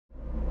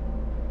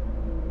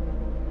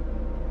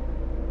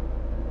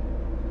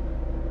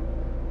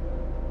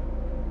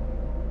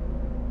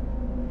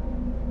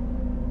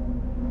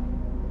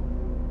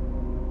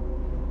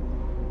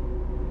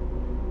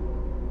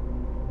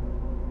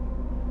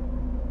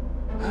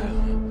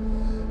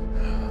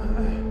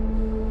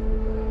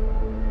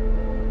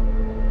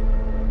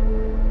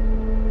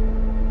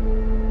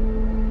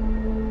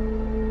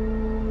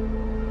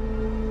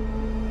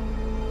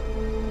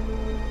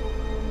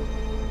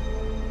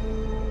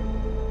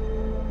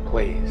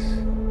Please,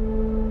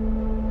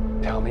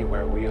 tell me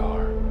where we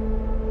are.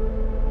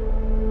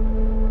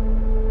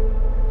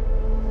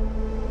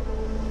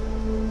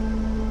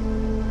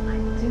 I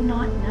do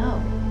not know.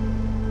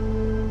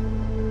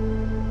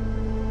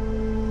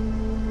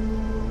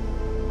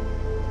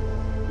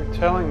 You're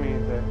telling me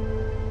that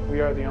we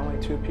are the only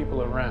two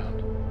people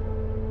around.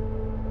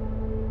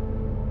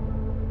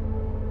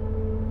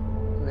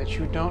 And that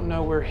you don't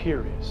know where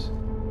here is.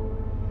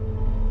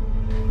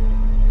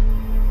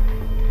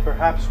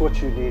 Perhaps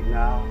what you need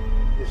now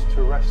is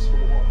to rest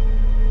some more.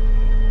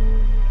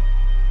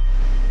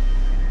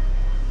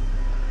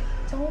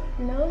 I don't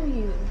know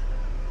you.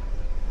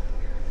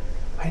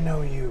 I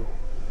know you.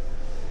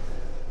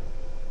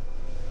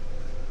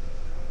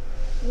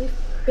 We've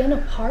been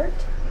apart?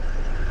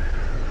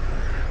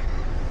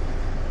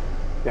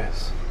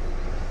 Yes.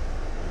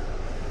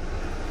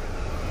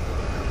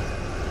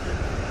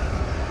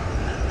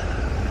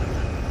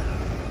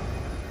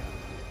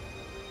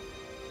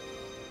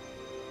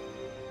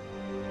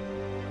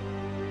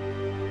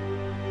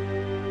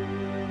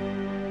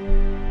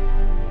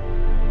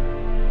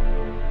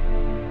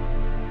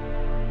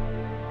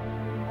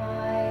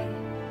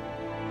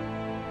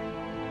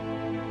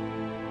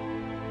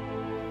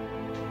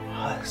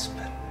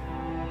 Husband.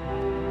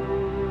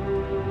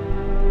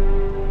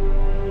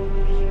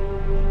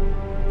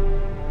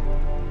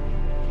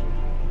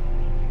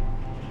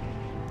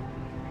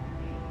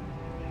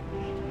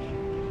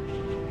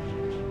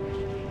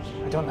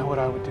 I don't know what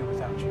I would do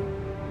without you.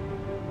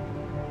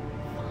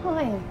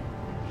 Fine.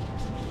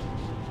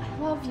 I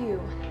love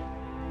you.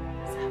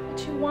 Is that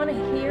what you want to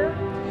hear?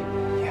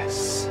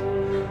 Yes.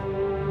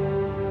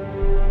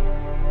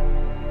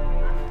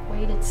 I've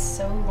waited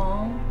so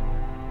long.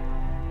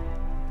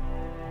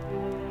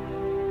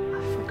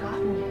 I've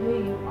forgotten who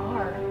you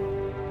are.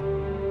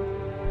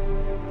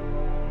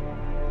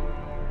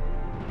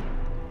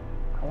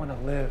 I want to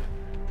live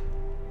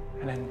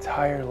an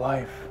entire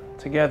life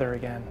together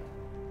again.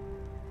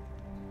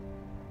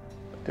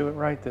 But do it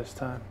right this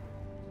time.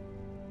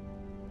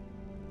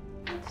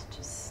 Let's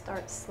just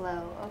start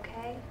slow,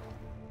 okay?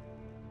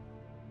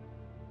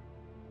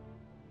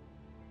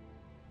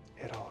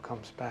 It all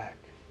comes back.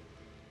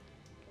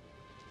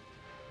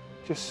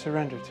 Just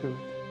surrender to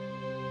it.